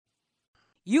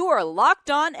You are Locked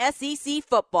On SEC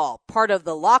Football, part of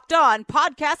the Locked On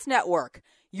Podcast Network.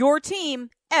 Your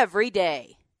team every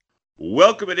day.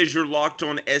 Welcome. It is your Locked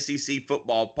On SEC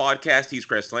Football podcast. He's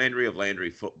Chris Landry of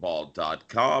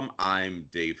LandryFootball.com. I'm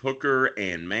Dave Hooker.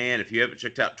 And man, if you haven't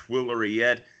checked out Twillory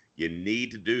yet, you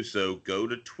need to do so. Go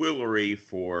to Twillory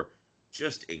for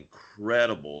just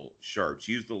incredible shirts.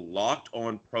 Use the Locked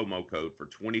On promo code for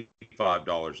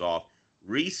 $25 off.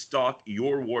 Restock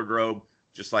your wardrobe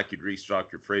just like you'd restock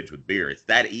your fridge with beer. It's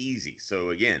that easy.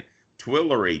 So again,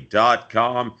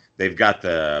 Twillory.com. They've got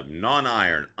the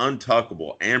non-iron,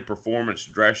 untuckable, and performance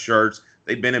dress shirts.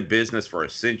 They've been in business for a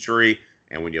century,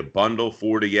 and when you bundle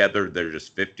four together, they're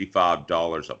just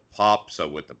 $55 a pop. So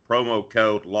with the promo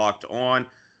code Locked On,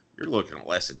 you're looking at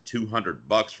less than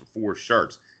 $200 for four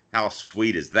shirts. How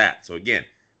sweet is that? So again,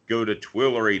 go to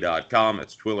Twillory.com.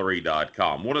 It's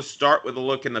Twillory.com. Want to start with a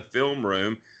look in the film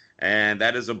room, and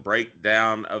that is a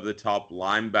breakdown of the top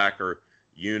linebacker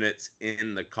units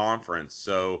in the conference.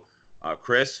 So,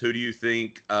 Chris, who do you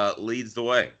think leads the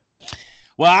way?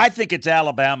 Well, I think it's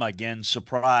Alabama again,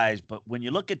 surprise. But when you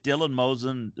look at Dylan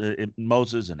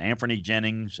Moses and Anthony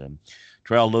Jennings and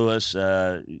Terrell Lewis,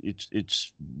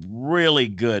 it's really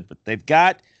good. But they've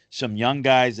got some young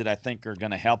guys that I think are going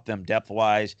to help them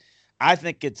depth-wise. I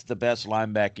think it's the best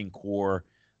linebacking core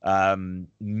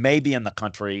maybe in the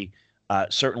country,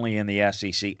 certainly in the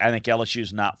SEC. I think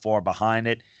LSU's not far behind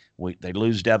it. They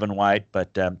lose Devin White,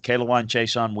 but K'Lavon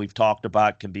Chaisson, we've talked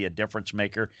about, can be a difference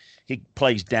maker. He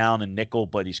plays down and nickel,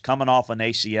 but he's coming off an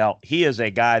ACL. He is a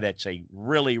guy that's a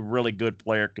really, really good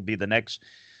player, could be the next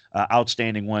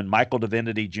outstanding one. Michael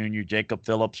Divinity Jr., Jacob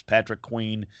Phillips, Patrick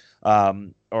Queen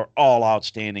are all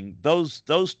outstanding. Those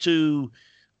two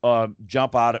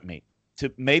jump out at me.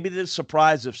 To maybe the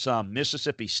surprise of some,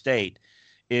 Mississippi State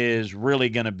is really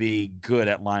going to be good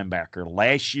at linebacker.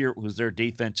 Last year it was their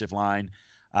defensive line.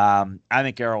 I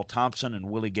think Errol Thompson and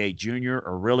Willie Gay Jr.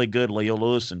 are really good. Leo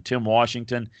Lewis and Tim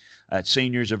Washington,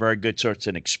 seniors, are very good. So it's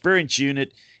an experienced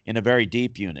unit and a very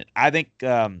deep unit. I think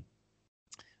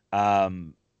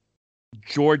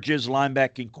Georgia's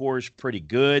linebacking core is pretty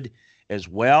good as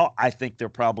well. I think they're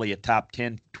probably a top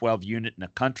 10, 12 unit in the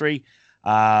country.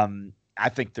 I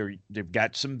think they've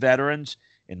got some veterans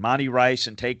in Monty Rice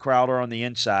and Tate Crowder on the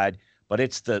inside, but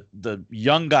it's the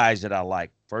young guys that I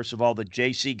like. First of all, the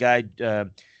JC guy,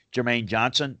 Jermaine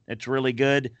Johnson, it's really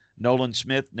good. Nolan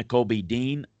Smith, Nakobe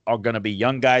Dean are going to be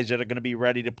young guys that are going to be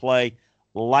ready to play.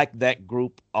 Like that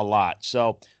group a lot.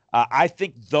 So I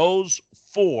think those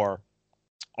four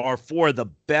are four of the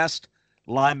best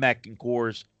linebacking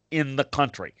cores in the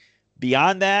country.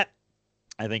 Beyond that,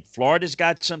 I think Florida's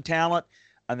got some talent.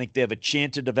 I think they have a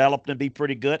chance to develop and be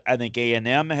pretty good. I think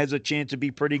A&M has a chance to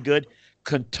be pretty good.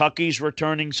 Kentucky's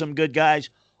returning some good guys.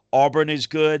 Auburn is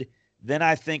good. Then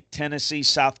I think Tennessee,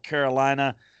 South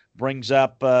Carolina brings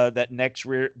up that next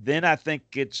rear. Then I think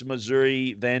it's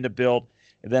Missouri, Vanderbilt.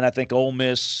 And then I think Ole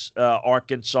Miss,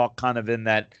 Arkansas kind of in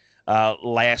that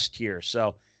last tier.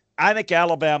 So I think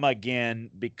Alabama, again,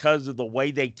 because of the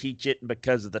way they teach it and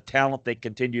because of the talent they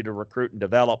continue to recruit and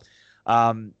develop,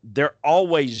 they're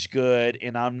always good.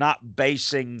 And I'm not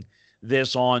basing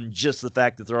this on just the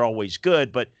fact that they're always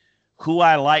good, but who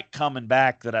I like coming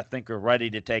back that I think are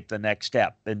ready to take the next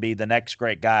step and be the next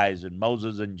great guys, and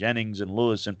Moses and Jennings and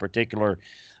Lewis in particular,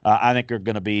 I think are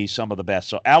going to be some of the best.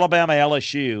 So Alabama,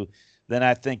 LSU, then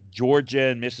I think Georgia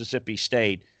and Mississippi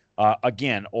State,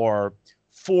 again, are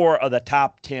four of the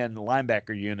top 10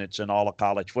 linebacker units in all of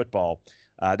college football.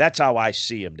 That's how I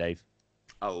see them, Dave.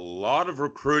 A lot of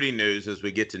recruiting news as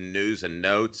we get to news and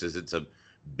notes, as it's a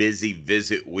busy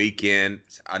visit weekend.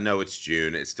 I know it's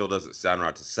June. It still doesn't sound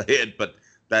right to say it, but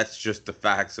that's just the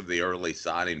facts of the early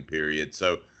signing period.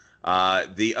 So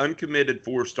the uncommitted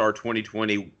four-star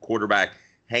 2020 quarterback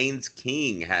Haynes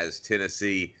King has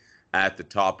Tennessee at the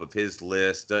top of his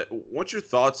list. What's your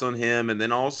thoughts on him? And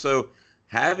then also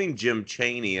having Jim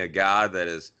Chaney, a guy that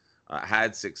has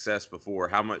had success before,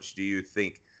 how much do you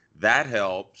think that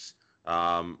helps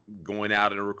going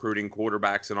out and recruiting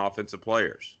quarterbacks and offensive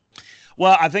players?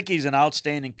 Well, I think he's an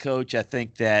outstanding coach. I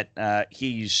think that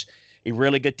he's a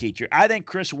really good teacher. I think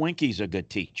Chris Winke's a good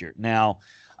teacher. Now,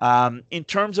 in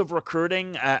terms of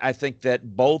recruiting, I think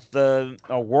that both are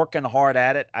working hard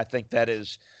at it. I think that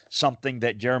is something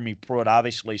that Jeremy Pruitt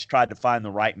obviously has tried to find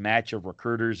the right match of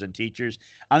recruiters and teachers.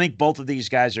 I think both of these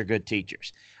guys are good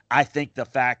teachers. I think the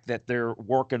fact that they're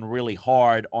working really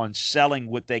hard on selling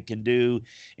what they can do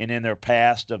and in their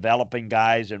past developing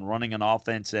guys and running an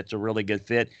offense that's a really good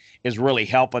fit is really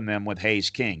helping them with Haynes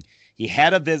King. He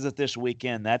had a visit this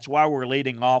weekend. That's why we're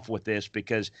leading off with this,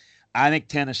 because I think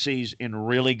Tennessee's in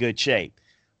really good shape.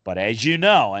 But as you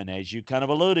know, and as you kind of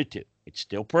alluded to, it's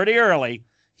still pretty early.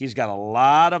 He's got a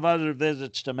lot of other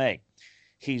visits to make.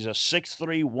 He's a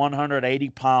 6'3",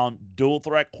 180-pound dual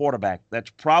threat quarterback.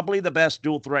 That's probably the best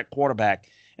dual threat quarterback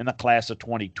in the class of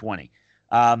 2020.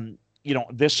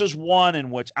 This is one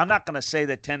in which I'm not going to say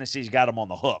that Tennessee's got him on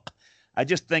the hook. I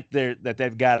just think that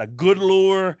they've got a good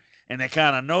lure and they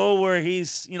kind of know where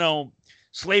he's,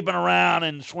 sleeping around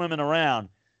and swimming around.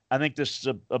 I think this is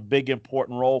a big,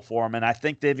 important role for him. And I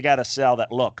think they've got to sell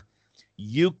that, look,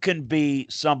 you can be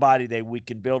somebody that we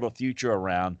can build a future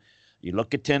around. You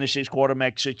look at Tennessee's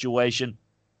quarterback situation,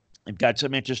 they've got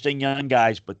some interesting young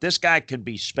guys, but this guy can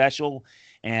be special,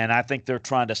 and I think they're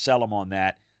trying to sell him on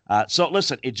that. So,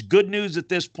 listen, it's good news at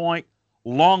this point.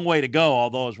 Long way to go,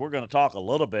 although as we're going to talk a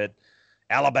little bit,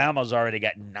 Alabama's already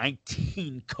got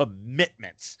 19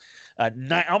 commitments,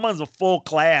 almost a full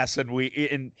class,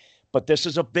 but this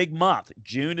is a big month.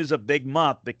 June is a big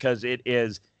month because it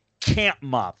is camp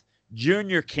month,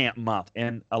 junior camp month,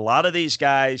 and a lot of these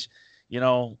guys,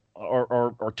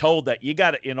 are told that you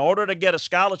got to, in order to get a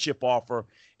scholarship offer,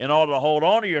 in order to hold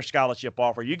on to your scholarship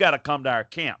offer, you got to come to our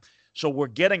camp. So we're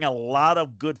getting a lot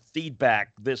of good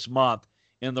feedback this month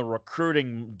in the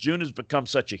recruiting. June has become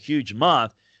such a huge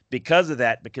month because of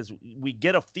that, because we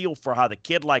get a feel for how the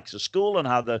kid likes the school and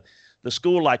how the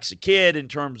school likes the kid in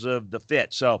terms of the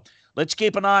fit. So let's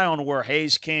keep an eye on where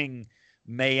Hayes King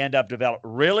may end up developing.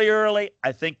 Really early,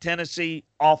 I think Tennessee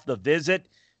off the visit,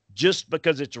 just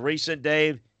because it's recent,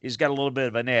 Dave, he's got a little bit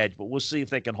of an edge, but we'll see if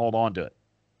they can hold on to it.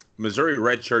 Missouri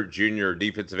redshirt junior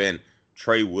defensive end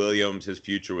Trey Williams, his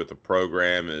future with the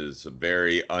program is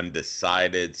very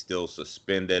undecided, still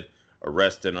suspended,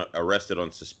 arrested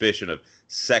on suspicion of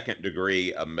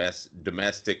second-degree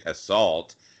domestic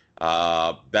assault.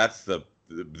 That's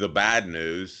the bad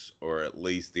news, or at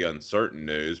least the uncertain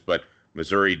news, but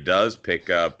Missouri does pick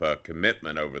up a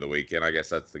commitment over the weekend. I guess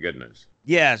that's the good news.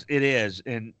 Yes, it is,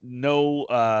 and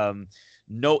no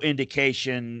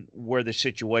indication where the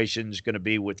situation is going to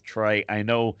be with Trey. I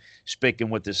know, speaking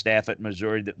with the staff at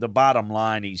Missouri, the bottom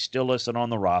line, he's still listed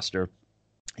on the roster.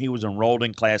 He was enrolled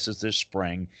in classes this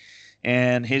spring,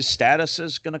 and his status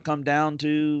is going to come down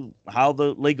to how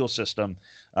the legal system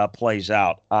plays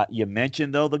out. You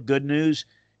mentioned, though, the good news,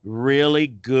 really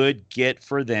good get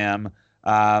for them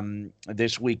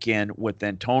this weekend with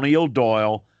Antonio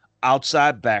Doyle,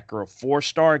 outside backer, a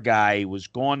four-star guy. He was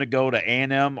going to go to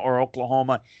A&M or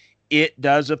Oklahoma. It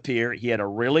does appear he had a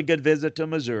really good visit to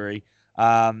Missouri.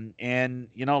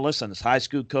 Listen, his high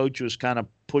school coach was kind of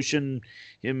pushing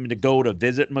him to go to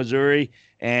visit Missouri,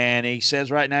 and he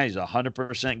says right now he's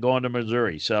 100% going to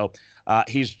Missouri. So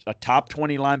he's a top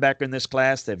 20 linebacker in this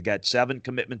class. They've got 7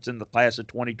 commitments in the class of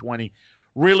 2020.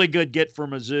 Really good get for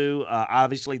Mizzou.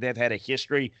 Obviously, they've had a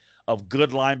history of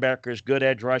good linebackers, good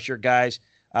edge rusher guys.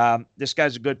 This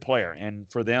guy's a good player, and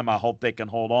for them, I hope they can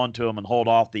hold on to him and hold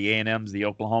off the A&Ms, the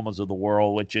Oklahomas of the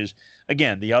world, which is,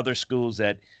 again, the other schools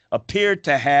that appear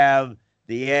to have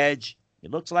the edge.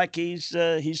 It looks like he's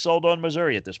sold on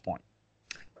Missouri at this point.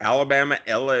 Alabama,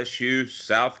 LSU,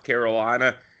 South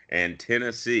Carolina, and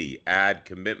Tennessee add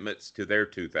commitments to their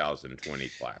 2020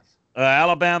 class.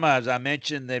 Alabama, as I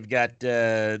mentioned, they've got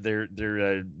their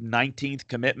 19th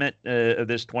commitment of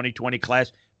this 2020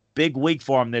 class. Big week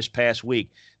for them this past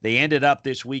week. They ended up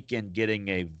this weekend getting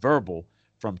a verbal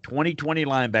from 2020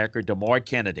 linebacker DeMar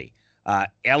Kennedy.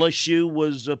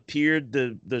 LSU appeared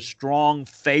the strong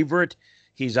favorite.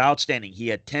 He's outstanding.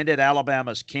 He attended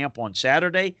Alabama's camp on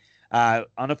Saturday,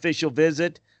 unofficial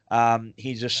visit.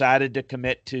 He's decided to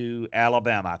commit to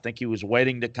Alabama. I think he was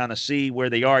waiting to kind of see where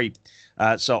they are.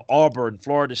 So Auburn,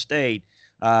 Florida State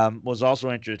was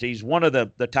also interested. He's one of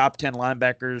the top 10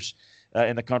 linebackers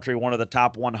in the country, one of the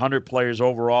top 100 players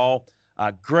overall.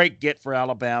 Great get for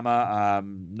Alabama.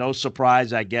 No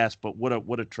surprise, I guess, but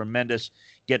what a tremendous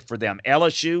get for them.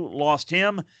 LSU lost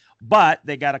him, but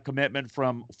they got a commitment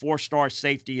from 4-star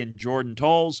safety in Jordan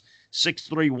Tolles,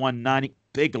 6'3", 190,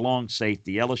 big long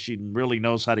safety. LSU really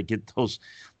knows how to get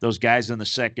those guys in the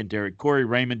secondary. Corey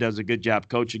Raymond does a good job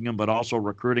coaching them, but also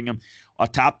recruiting them. A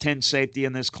top 10 safety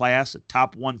in this class, a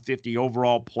top 150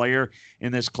 overall player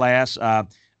in this class.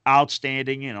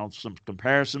 Outstanding, some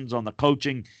comparisons on the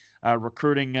coaching,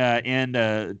 recruiting end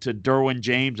to Derwin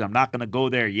James. I'm not going to go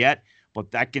there yet, but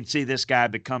I can see this guy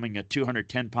becoming a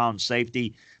 210-pound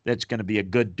safety that's going to be a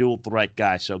good dual threat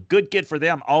guy. So good get for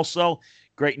them. Also,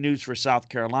 great news for South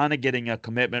Carolina, getting a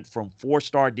commitment from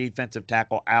 4-star defensive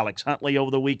tackle Alex Huntley over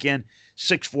the weekend,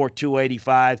 6'4",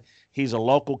 285. He's a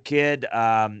local kid,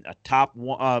 a top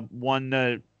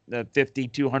 150,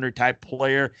 200 type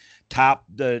player, top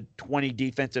 20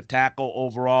 defensive tackle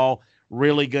overall,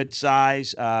 really good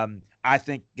size. I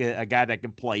think a guy that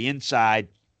can play inside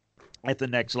at the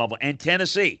next level. And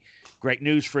Tennessee, great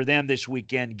news for them this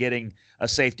weekend, getting a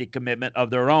safety commitment of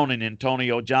their own in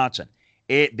Antonio Johnson,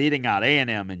 beating out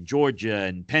A&M and Georgia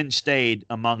and Penn State,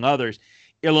 among others.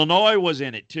 Illinois was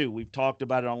in it, too. We've talked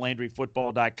about it on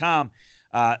LandryFootball.com.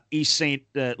 East St.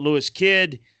 Louis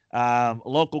kid,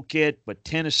 local kid, but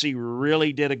Tennessee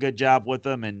really did a good job with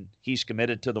him, and he's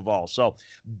committed to the Vols. So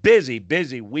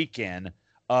busy weekend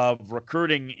of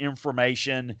recruiting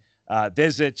information,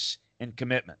 visits, and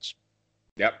commitments.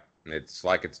 Yep. It's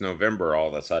like it's November all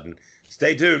of a sudden.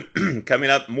 Stay tuned.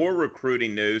 Coming up, more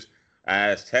recruiting news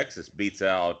as Texas beats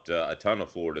out a ton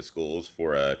of Florida schools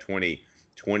for a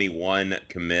 2021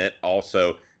 commit.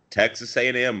 Also, Texas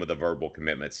A&M with a verbal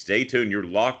commitment. Stay tuned. You're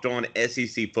locked on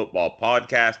SEC Football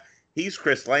Podcast. He's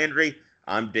Chris Landry.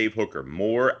 I'm Dave Hooker.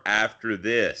 More after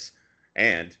this.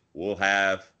 And we'll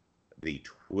have the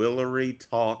Twillery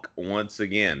talk once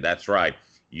again. That's right.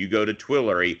 You go to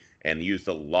Twillery and use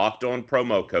the Locked On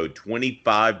promo code,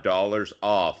 $25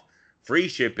 off. Free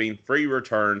shipping, free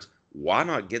returns. Why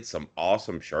not get some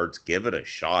awesome shirts? Give it a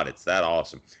shot. It's that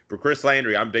awesome. For Chris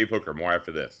Landry, I'm Dave Hooker. More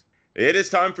after this. It is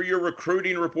time for your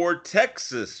recruiting report.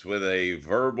 Texas with a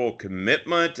verbal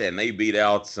commitment, and they beat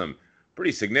out some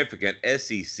pretty significant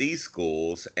SEC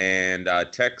schools. And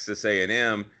Texas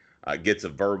A&M gets a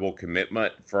verbal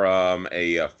commitment from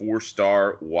a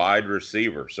four-star wide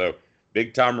receiver. So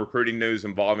big-time recruiting news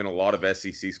involving a lot of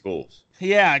SEC schools.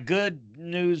 Yeah, good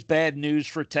news, bad news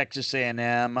for Texas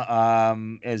A&M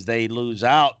as they lose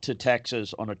out to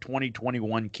Texas on a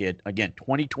 2021 kid. Again,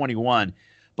 2021,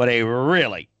 but a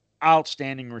really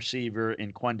outstanding receiver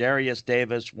in Quandarius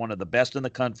Davis, one of the best in the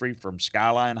country from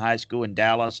Skyline High School in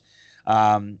Dallas.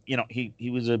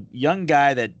 He was a young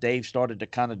guy that Dave started to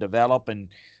kind of develop and,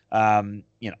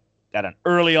 got an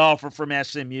early offer from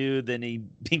SMU. Then he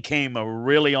became a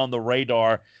really on the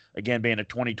radar, again, being a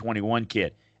 2021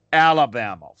 kid.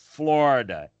 Alabama,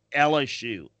 Florida,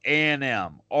 LSU,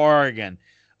 A&M, Oregon,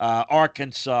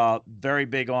 Arkansas, very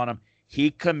big on him.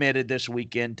 He committed this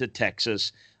weekend to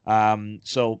Texas.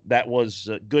 So that was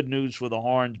good news for the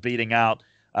Horns, beating out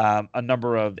a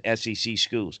number of SEC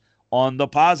schools. On the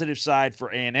positive side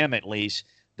for A&M, at least,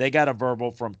 they got a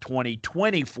verbal from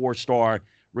 2020 four-star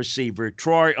receiver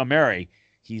Troy Ameri.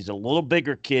 He's a little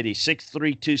bigger kid. He's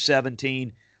 6'3",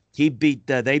 217.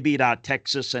 They beat out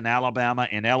Texas and Alabama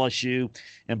and LSU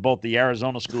and both the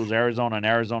Arizona schools, Arizona and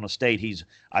Arizona State. He's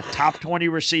a top 20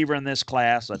 receiver in this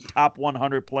class, a top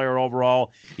 100 player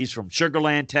overall. He's from Sugar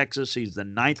Land, Texas. He's the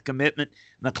 9th commitment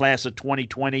in the class of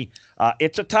 2020.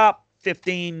 It's a top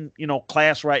 15,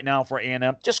 class right now for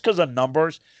A&M just because of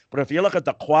numbers. But if you look at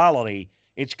the quality,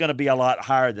 it's going to be a lot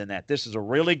higher than that. This is a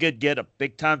really good get, a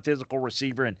big-time physical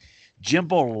receiver, and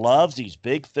Jimbo loves these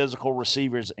big physical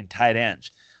receivers and tight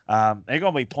ends. They're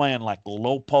going to be playing like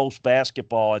low-post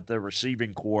basketball at the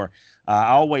receiving corps.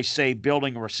 I always say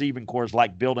building a receiving corps is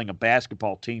like building a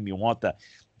basketball team. You want the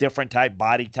different type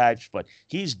body types, but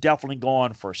he's definitely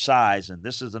going for size, and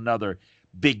this is another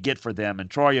big get for them. And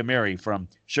Troy Ameri from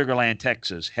Sugar Land,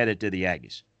 Texas, headed to the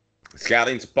Aggies.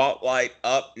 Scouting Spotlight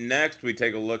up next. We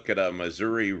take a look at a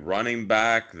Missouri running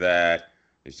back that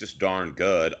is just darn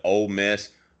good. Ole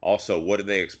Miss. Also, what do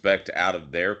they expect out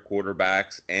of their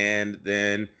quarterbacks? And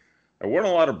then there weren't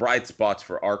a lot of bright spots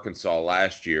for Arkansas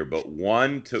last year, but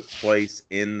one took place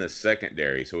in the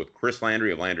secondary. So with Chris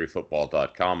Landry of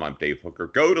LandryFootball.com, I'm Dave Hooker.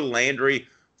 Go to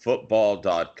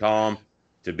LandryFootball.com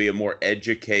to be a more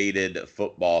educated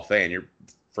football fan. Your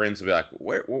friends will be like,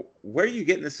 where are you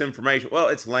getting this information? Well,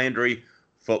 it's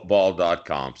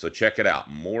LandryFootball.com. So check it out.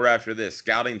 More after this.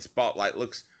 Scouting Spotlight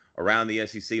looks around the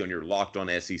SEC on your Locked On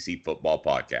SEC Football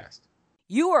Podcast.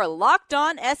 You are Locked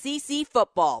On SEC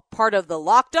Football, part of the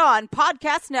Locked On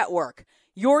Podcast Network,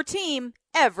 your team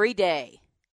every day.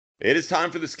 It is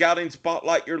time for the Scouting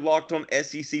Spotlight, your Locked On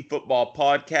SEC Football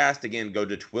Podcast. Again, go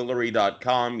to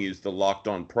Twillery.com, use the Locked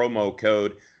On promo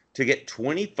code to get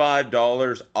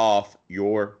 $25 off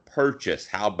your purchase.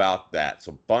 How about that?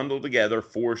 So bundle together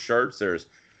 4 shirts. There's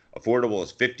affordable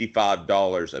as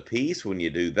 $55 a piece when you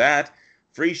do that.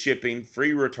 Free shipping,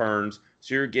 free returns.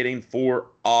 So you're getting 4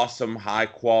 awesome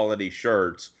high-quality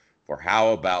shirts for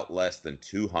how about less than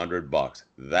 $200?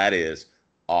 That is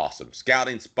awesome.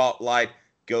 Scouting Spotlight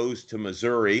goes to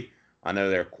Missouri. I know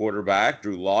their quarterback,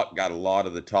 Drew Lock, got a lot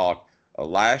of the talk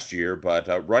last year, but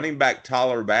running back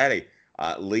Tyler Batty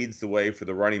leads the way for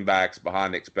the running backs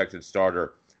behind expected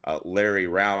starter Larry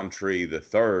Roundtree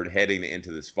III heading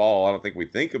into this fall. I don't think we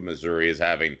think of Missouri as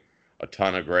having a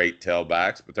ton of great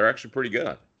tailbacks, but they're actually pretty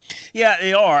good. Yeah,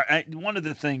 they are. One of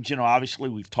the things, obviously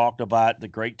we've talked about the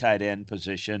great tight end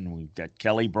position. We've got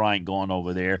Kelly Bryant going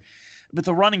over there. But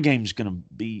the running game is going to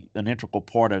be an integral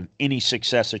part of any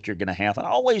success that you're going to have. And I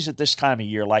always at this time of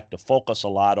year like to focus a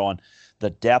lot on the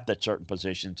depth at certain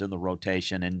positions in the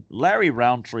rotation. And Larry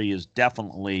Roundtree is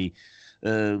definitely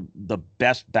the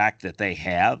best back that they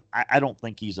have. I don't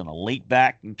think he's an elite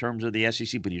back in terms of the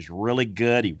SEC, but he's really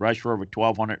good. He rushed for over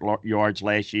 1,200 yards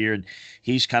last year, and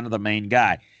he's kind of the main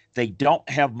guy. They don't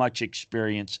have much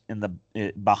experience in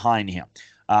the behind him,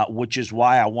 which is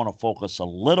why I want to focus a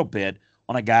little bit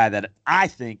on a guy that I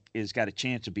think has got a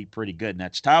chance to be pretty good, and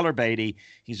that's Tyler Beatty.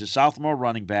 He's a sophomore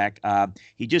running back.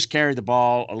 He just carried the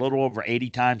ball a little over 80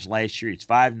 times last year. He's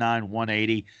 5'9",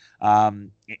 180.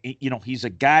 He's a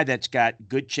guy that's got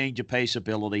good change of pace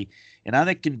ability, and I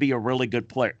think can be a really good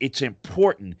player. It's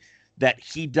important that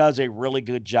he does a really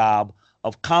good job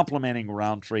of complementing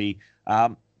Roundtree,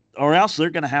 or else they're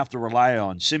going to have to rely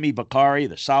on Simi Bakari,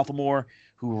 the sophomore,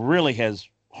 who really has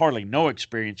hardly no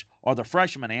experience, or the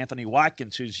freshman Anthony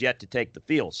Watkins, who's yet to take the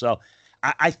field. So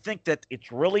I think that it's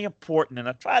really important, and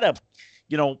I try to,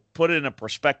 put it in a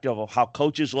perspective of how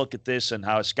coaches look at this and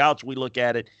how as scouts we look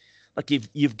at it. Like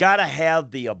you've got to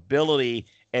have the ability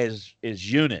as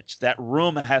units. That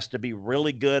room has to be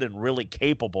really good and really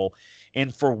capable.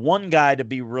 And for one guy to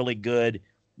be really good,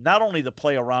 not only the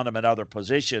play around him at other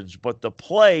positions, but the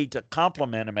play to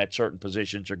complement him at certain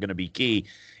positions are going to be key.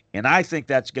 And I think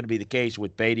that's going to be the case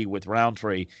with Beatty, with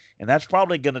Roundtree. And that's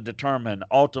probably going to determine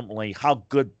ultimately how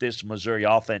good this Missouri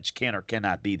offense can or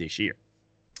cannot be this year.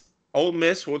 Ole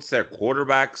Miss wants their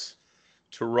quarterbacks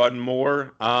to run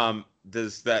more.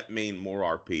 Does that mean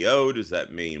more RPO? Does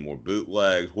that mean more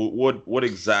bootlegs? What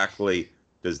exactly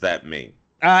does that mean?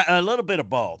 A little bit of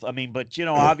both. I mean, but,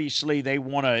 obviously they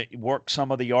want to work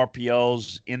some of the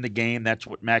RPOs in the game. That's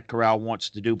what Matt Corral wants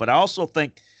to do. But I also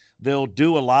think they'll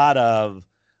do a lot of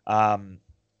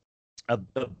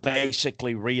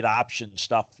basically read option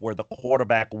stuff where the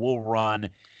quarterback will run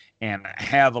and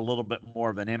have a little bit more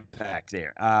of an impact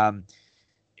there.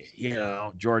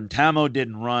 Jordan Tamo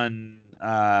didn't run.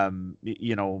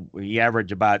 He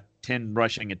averaged about 10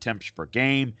 rushing attempts per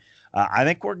game. I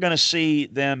think we're going to see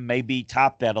them maybe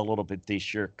top that a little bit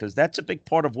this year because that's a big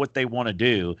part of what they want to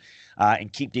do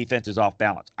and keep defenses off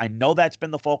balance. I know that's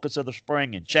been the focus of the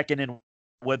spring and checking in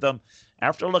with them.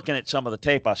 After looking at some of the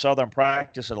tape, I saw them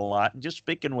practice it a lot. And just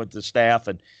speaking with the staff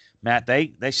and Matt,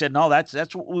 they said, no, that's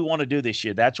what we want to do this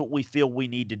year. That's what we feel we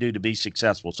need to do to be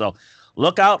successful. So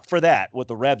look out for that with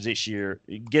the Rebs this year,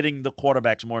 getting the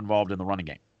quarterbacks more involved in the running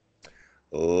game.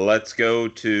 Let's go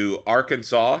to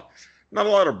Arkansas. Not a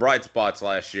lot of bright spots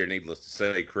last year, needless to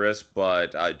say, Chris,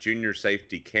 but junior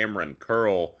safety Cameron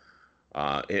Curl,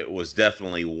 it was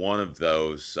definitely one of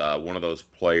those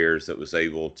players that was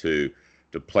able to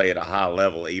play at a high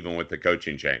level, even with the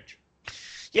coaching change.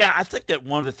 Yeah, I think that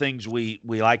one of the things we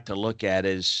like to look at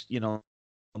is,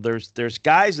 there's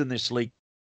guys in this league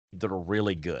that are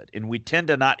really good, and we tend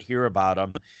to not hear about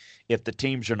them if the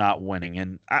teams are not winning.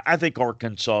 And I think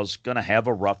Arkansas is going to have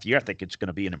a rough year. I think it's going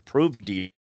to be an improved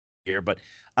year, but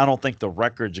I don't think the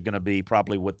records are going to be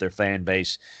probably what their fan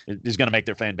base is going to make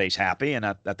their fan base happy. And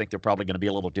I think they're probably going to be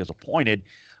a little disappointed.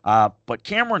 But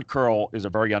Cameron Curl is a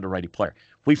very underrated player.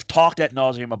 We've talked ad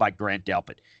nauseum about Grant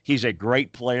Delpit. He's a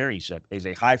great player. He's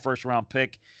a high first-round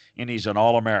pick, and he's an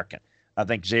All-American. I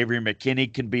think Xavier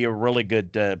McKinney can be a really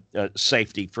good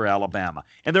safety for Alabama.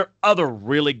 And there are other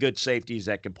really good safeties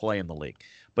that can play in the league.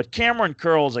 But Cameron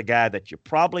Curl is a guy that you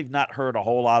probably have not heard a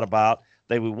whole lot about.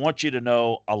 They would want you to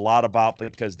know a lot about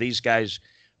because these guys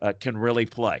can really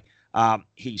play.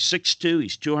 He's 6'2",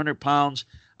 he's 200 pounds.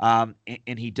 And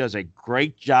he does a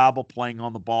great job of playing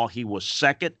on the ball. He was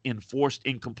second in forced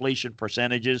incompletion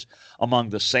percentages among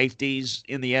the safeties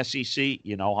in the SEC.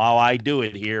 You know how I do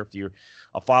it here. If you're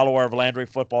a follower of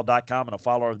LandryFootball.com and a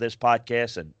follower of this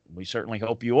podcast, and we certainly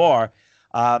hope you are,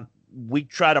 we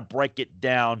try to break it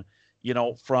down,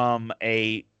 from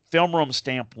a film room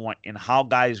standpoint and how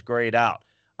guys grade out.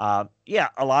 A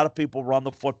lot of people run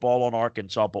the football on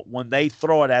Arkansas, but when they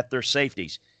throw it at their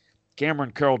safeties,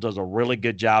 Cameron Curl does a really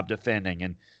good job defending.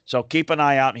 And so keep an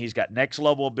eye out. He's got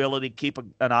next-level ability. Keep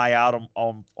an eye out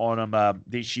on him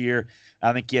this year.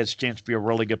 I think he has a chance to be a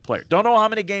really good player. Don't know how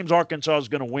many games Arkansas is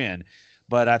going to win,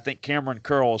 but I think Cameron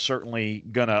Curl is certainly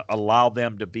going to allow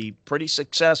them to be pretty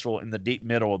successful in the deep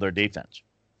middle of their defense.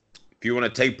 If you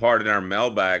want to take part in our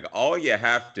mailbag, all you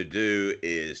have to do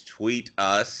is tweet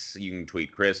us. You can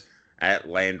tweet Chris at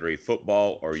Landry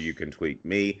Football, or you can tweet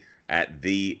me at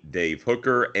the Dave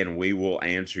Hooker, and we will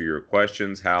answer your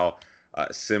questions. How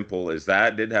simple is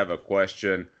that? Did have a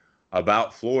question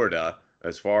about Florida.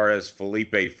 As far as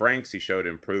Felipe Franks, he showed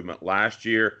improvement last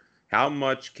year. How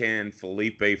much can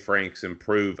Felipe Franks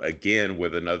improve again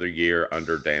with another year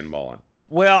under Dan Mullen?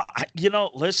 Well,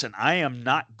 listen, I am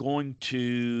not going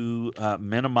to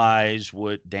minimize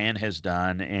what Dan has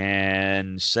done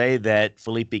and say that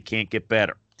Felipe can't get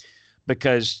better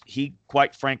because he,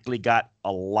 quite frankly, got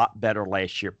a lot better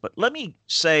last year. But let me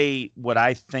say what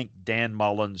I think Dan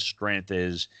Mullen's strength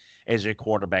is as a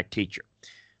quarterback teacher.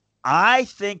 I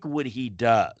think what he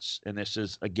does, and this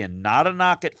is, again, not a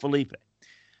knock at Felipe,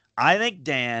 I think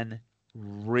Dan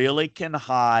really can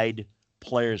hide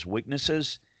players'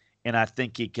 weaknesses, and I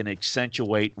think he can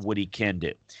accentuate what he can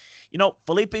do.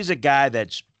 Felipe's a guy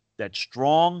that's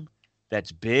strong,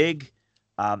 that's big,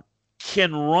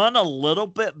 can run a little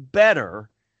bit better.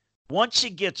 Once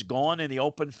he gets going in the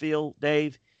open field,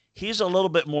 Dave, he's a little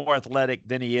bit more athletic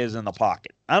than he is in the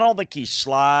pocket. I don't think he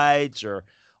slides or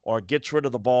gets rid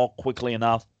of the ball quickly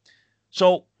enough.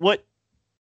 So what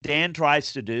Dan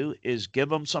tries to do is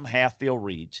give him some half-field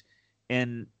reads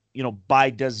and,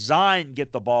 by design,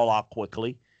 get the ball out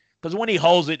quickly because when he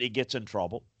holds it, he gets in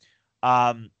trouble.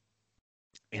 And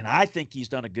I think he's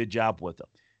done a good job with him.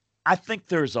 I think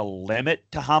there's a limit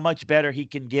to how much better he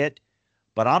can get,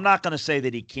 but I'm not going to say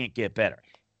that he can't get better.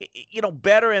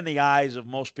 Better in the eyes of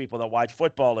most people that watch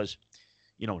football is,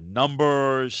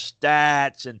 numbers,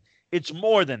 stats, and it's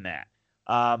more than that.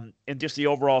 And just the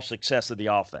overall success of the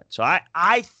offense. So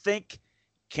I think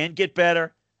can get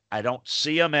better. I don't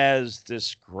see him as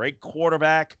this great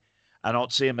quarterback. I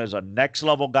don't see him as a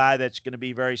next-level guy that's going to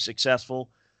be very successful.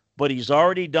 But he's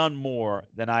already done more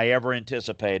than I ever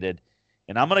anticipated.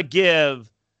 And I'm going to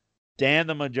give Dan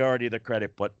the majority of the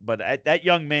credit. But that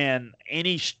young man,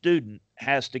 any student,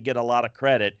 has to get a lot of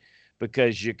credit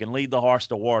because you can lead the horse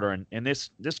to water. And this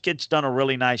kid's done a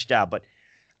really nice job. But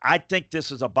I think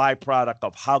this is a byproduct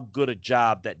of how good a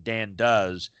job that Dan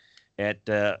does at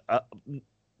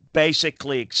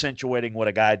basically accentuating what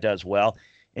a guy does well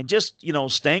and just,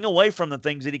 staying away from the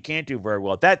things that he can't do very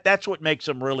well. That's what makes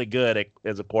him really good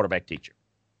as a quarterback teacher.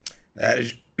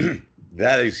 That's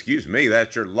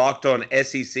your Locked On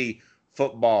SEC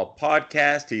Football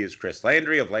podcast. He is Chris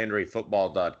Landry of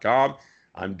LandryFootball.com.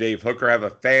 I'm Dave Hooker. Have a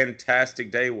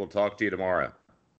fantastic day. We'll talk to you tomorrow.